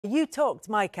You talked,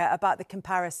 Micah, about the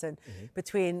comparison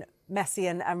between Messi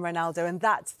and Ronaldo, and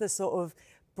that's the sort of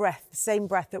same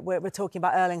breath that we're talking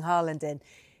about Erling Haaland in.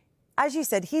 As you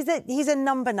said, he's a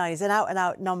number 9, he's an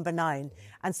out-and-out number 9.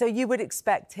 And so you would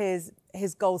expect his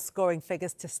goal-scoring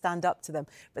figures to stand up to them.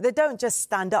 But they don't just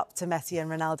stand up to Messi and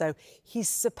Ronaldo, he's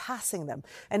surpassing them.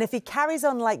 And if he carries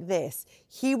on like this,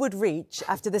 he would reach,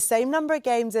 after the same number of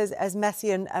games as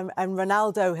Messi and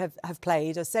Ronaldo have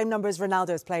played, or same number as Ronaldo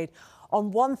has played,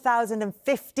 on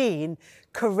 1,015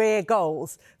 career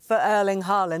goals for Erling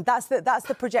Haaland. That's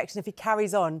the projection if he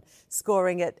carries on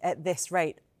scoring at this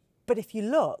rate. But if you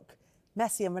look,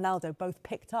 Messi and Ronaldo both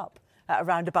picked up at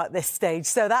around about this stage,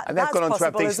 so that's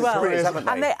possible as well. Careers, haven't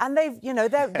they? And they've, you know,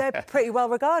 they're pretty well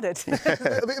regarded.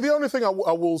 The only thing I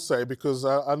will say, because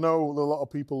I know a lot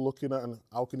of people looking at, and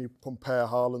how can you compare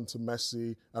Haaland to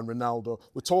Messi and Ronaldo?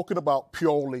 We're talking about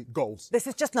purely goals. This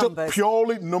is just numbers. Just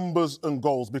purely numbers and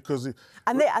goals, because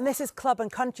and this is club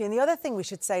and country. And the other thing we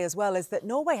should say as well is that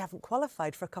Norway haven't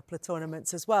qualified for a couple of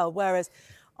tournaments as well, whereas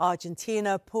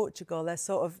Argentina, Portugal, they're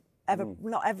sort of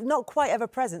not quite ever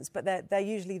present, but they're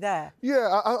usually there.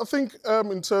 Yeah, I think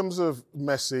in terms of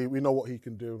Messi, we know what he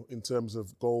can do in terms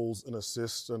of goals and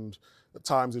assists, and at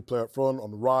times he play up front,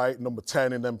 on the right, number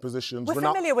 10 in them positions. We're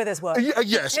familiar with his work.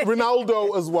 Yes,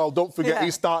 Ronaldo as well. Don't forget,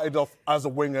 he started off as a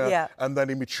winger, and then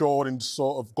he matured into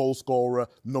sort of goal scorer,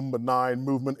 number 9,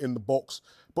 movement in the box.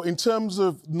 But in terms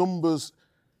of numbers,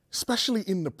 especially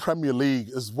in the Premier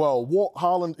League as well, what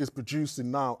Haaland is producing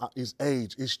now at his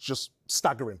age is just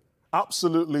staggering.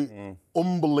 Absolutely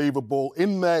unbelievable.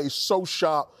 In there, he's so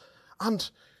sharp.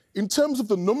 And in terms of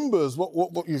the numbers,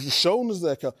 what you've shown us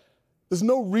there, there's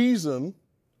no reason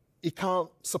he can't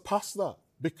surpass that,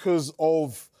 because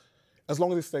of, as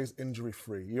long as he stays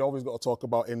injury-free. You always got to talk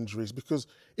about injuries, because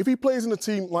if he plays in a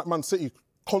team like Man City,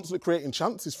 constantly creating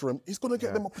chances for him, he's going to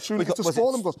get them opportunities to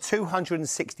score them.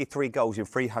 263 goals in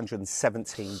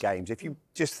 317 games. If you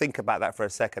just think about that for a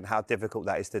second, how difficult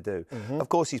that is to do. Of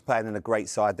course, he's playing in a great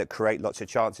side that create lots of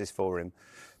chances for him,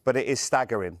 but it is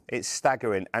staggering. It's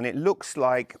staggering, and it looks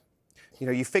like, you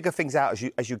know, you figure things out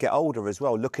as you get older as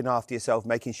well, looking after yourself,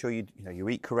 making sure you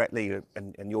eat correctly,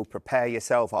 and you'll prepare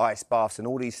yourself, ice baths and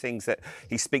all these things that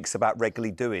he speaks about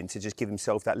regularly doing to just give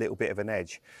himself that little bit of an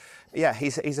edge. Yeah,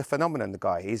 he's a phenomenon, the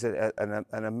guy. He's an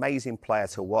amazing player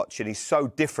to watch, and he's so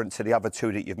different to the other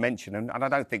two that you've mentioned. And I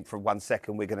don't think for 1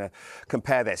 second we're going to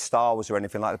compare their styles or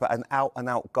anything like that, but an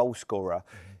out-and-out goal scorer.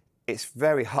 It's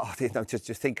very hard,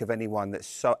 to think of anyone that's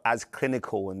so as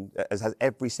clinical and has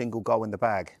every single goal in the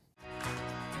bag.